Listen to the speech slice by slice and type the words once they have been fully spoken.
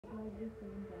And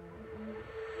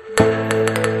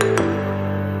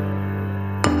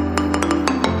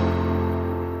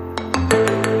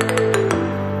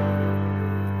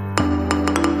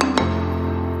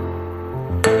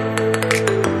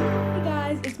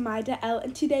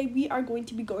today we are going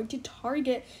to be going to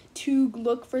Target to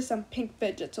look for some pink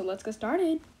fidget. So let's get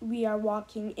started. We are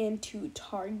walking into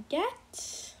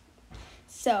Target.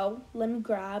 So let me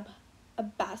grab a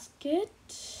basket.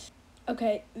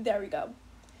 Okay, there we go.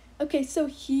 Okay, so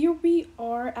here we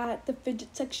are at the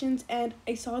fidget sections, and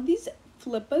I saw these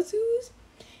Flip-A-Zoos.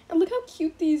 And look how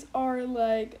cute these are.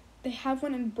 Like, they have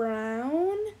one in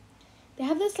brown. They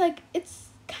have this, like, it's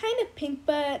kind of pink,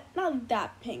 but not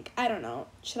that pink. I don't know.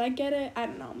 Should I get it? I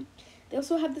don't know. They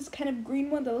also have this kind of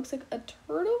green one that looks like a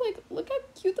turtle. Like, look how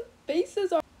cute the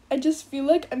faces are. I just feel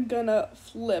like I'm gonna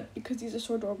flip because these are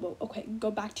so adorable. Okay, go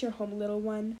back to your home, little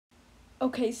one.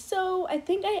 Okay, so I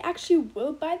think I actually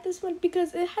will buy this one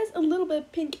because it has a little bit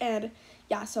of pink, and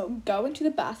yeah, so go into the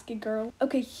basket, girl.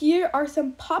 Okay, here are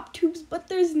some pop tubes, but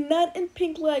there's none in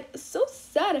pink. Like, so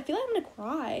sad. I feel like I'm gonna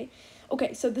cry.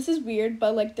 Okay, so this is weird,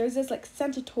 but like there's this like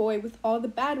Santa toy with all the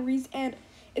batteries, and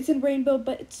it's in rainbow,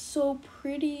 but it's so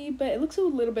pretty, but it looks a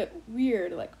little bit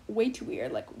weird, like way too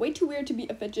weird to be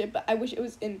a fidget, but I wish it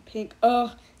was in pink.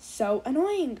 Ugh, so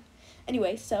annoying.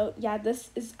 Anyway, so yeah, this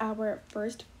is our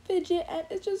first fidget, and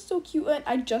it's just so cute, and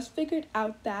I just figured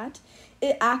out that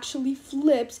it actually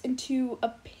flips into a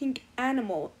pink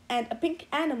animal, and a pink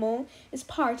animal is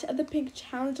part of the pink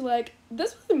challenge. Like,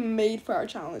 this was made for our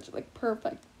challenge, like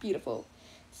perfect, beautiful.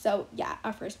 So yeah,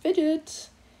 our first fidget.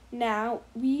 Now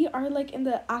we are like in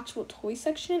the actual toy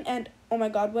section, and oh my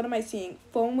god, what am I seeing?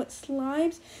 Foam with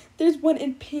slimes. There's one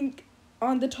in pink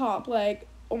on the top. Like,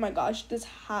 oh my gosh, this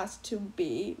has to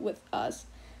be with us.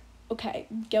 Okay,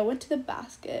 go into the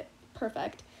basket.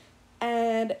 Perfect.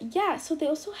 And yeah, so they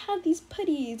also have these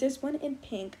putties. There's one in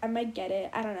pink. I might get it.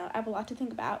 I don't know. I have a lot to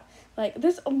think about. Like,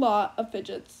 there's a lot of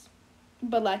fidgets.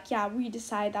 But like, yeah, we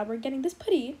decide that we're getting this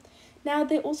putty. Now,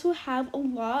 they also have a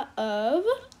lot of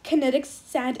kinetic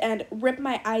sand and rip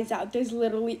my eyes out. There's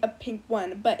literally a pink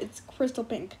one, but it's crystal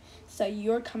pink. So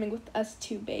you're coming with us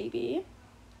too, baby.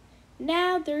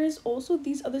 Now, there's also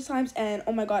these other slimes, and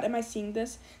oh my god, am I seeing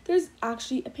this? There's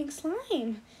actually a pink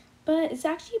slime, but it's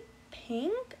actually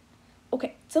pink.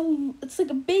 Okay, so it's like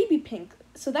a baby pink,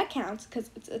 so that counts because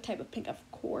it's a type of pink, of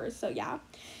course. So yeah.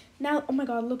 Now, oh my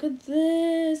god, look at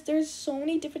this. There's so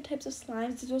many different types of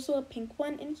slimes. There's also a pink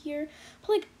one in here, but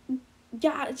like,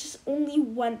 yeah, it's just only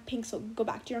one pink, so go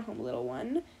back to your home, little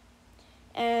one.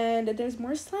 And there's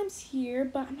more slimes here,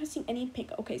 but I'm not seeing any pink.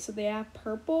 Okay, so they have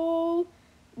purple,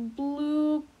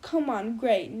 blue, come on,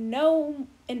 great, no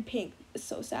in pink. It's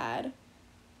so sad.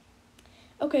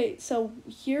 Okay, so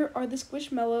here are the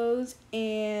Squishmallows,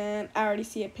 and I already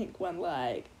see a pink one.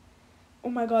 Like, oh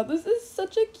my god, this is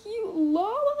such a cute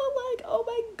Lala. Like, oh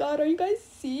my god, are you guys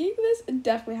seeing this? It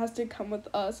definitely has to come with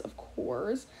us, of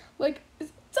course. Like,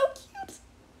 it's so cute.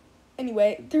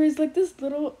 Anyway, there is like this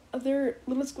other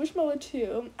little Squishmallow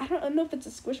too. I don't know if it's a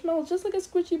Squishmallow. It's just like a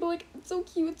squishy, but like, it's so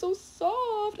cute. It's so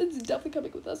soft. It's definitely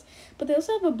coming with us. But they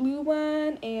also have a blue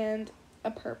one and a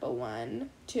purple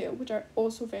one too, which are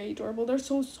also very adorable. They're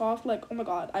so soft. Like, oh my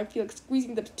god, I feel like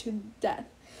squeezing them to death.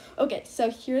 Okay,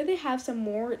 so here they have some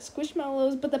more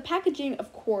Squishmallows, but the packaging,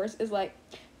 of course, is like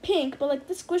pink, but like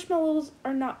the Squishmallows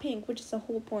are not pink, which is the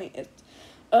whole point. It's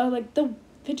like the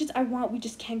fidgets I want, we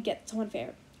just can't get. So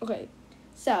unfair. Okay,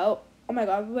 so oh my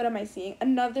god, what am I seeing?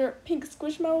 Another pink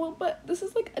Squishmallow, but this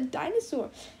is like a dinosaur.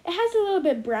 It has a little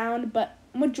bit brown, but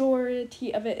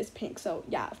majority of it is pink. So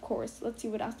yeah, of course. Let's see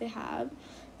what else they have.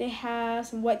 They have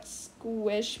some white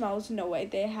Squishmallows. No way.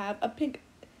 They have a pink,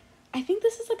 I think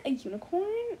this is like a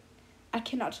unicorn. I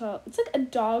cannot tell. It's like a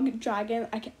dog dragon.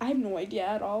 I have no idea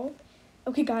at all.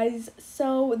 Okay, guys,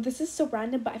 so this is so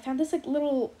random, but I found this like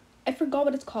little, I forgot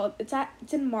what it's called. It's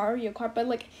in Mario Kart, but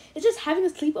like it's just having a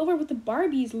sleepover with the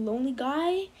Barbies, lonely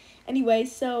guy. Anyway,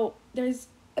 so there's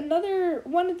another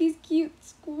one of these cute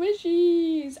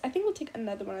squishies. I think we'll take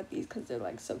another one of these because they're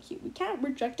like so cute. We can't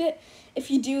reject it. If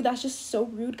you do, that's just so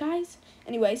rude, guys.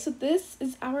 Anyway, so this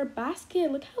is our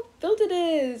basket. Look how filled it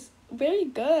is. Very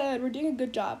good. We're doing a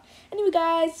good job. Anyway,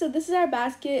 guys, so this is our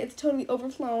basket. It's totally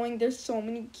overflowing. There's so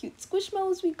many cute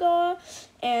Squishmallows we got.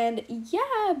 And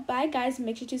yeah, bye, guys.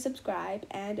 Make sure to subscribe,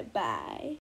 and bye.